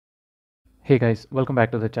Hey guys, welcome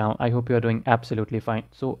back to the channel. I hope you are doing absolutely fine.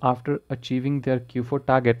 So after achieving their Q4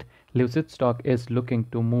 target, Lucid stock is looking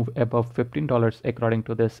to move above $15 according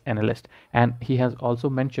to this analyst, and he has also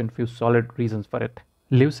mentioned few solid reasons for it.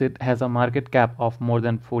 Lucid has a market cap of more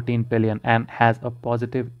than 14 billion and has a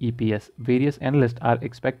positive EPS. Various analysts are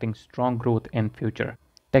expecting strong growth in future.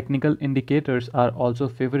 Technical indicators are also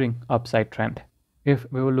favoring upside trend. If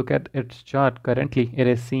we will look at its chart, currently it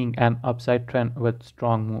is seeing an upside trend with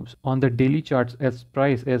strong moves. On the daily charts, its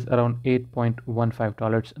price is around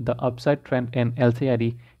 $8.15. The upside trend in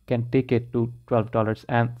LCID can take it to $12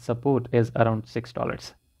 and support is around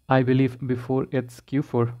 $6. I believe before its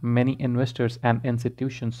Q4, many investors and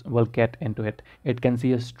institutions will get into it. It can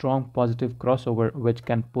see a strong positive crossover which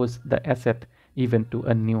can push the asset even to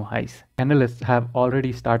a new highs. Analysts have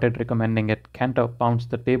already started recommending it. Cantor pounds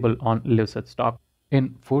the table on Lucid stock.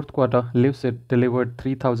 In fourth quarter, Lucid delivered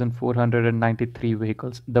 3,493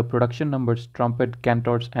 vehicles. The production numbers trumped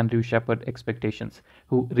Cantor's Andrew Shepard expectations,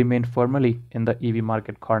 who remained firmly in the EV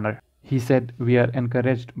market corner. He said, "We are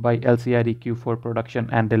encouraged by LCID Q4 production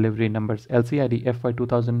and delivery numbers. LCID FY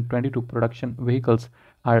 2022 production vehicles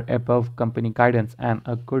are above company guidance and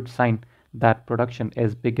a good sign that production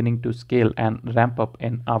is beginning to scale and ramp up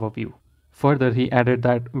in our view." Further, he added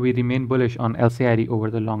that we remain bullish on LCID over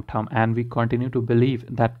the long term and we continue to believe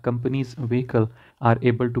that companies' vehicles are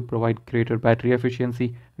able to provide greater battery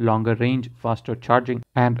efficiency, longer range, faster charging,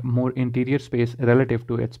 and more interior space relative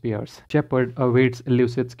to its peers. Shepard awaits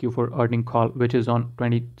Lucid's Q4 earnings call, which is on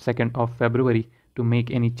 22nd of February, to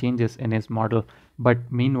make any changes in his model, but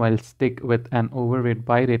meanwhile stick with an overweight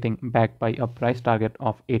buy rating backed by a price target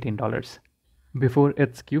of $18. Before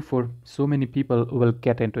it's Q4, so many people will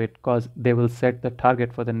get into it because they will set the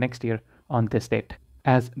target for the next year on this date.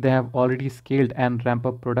 As they have already scaled and ramp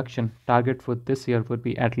up production, target for this year would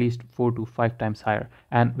be at least 4 to 5 times higher,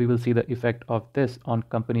 and we will see the effect of this on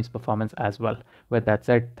company's performance as well. With that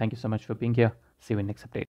said, thank you so much for being here. See you in next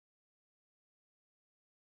update.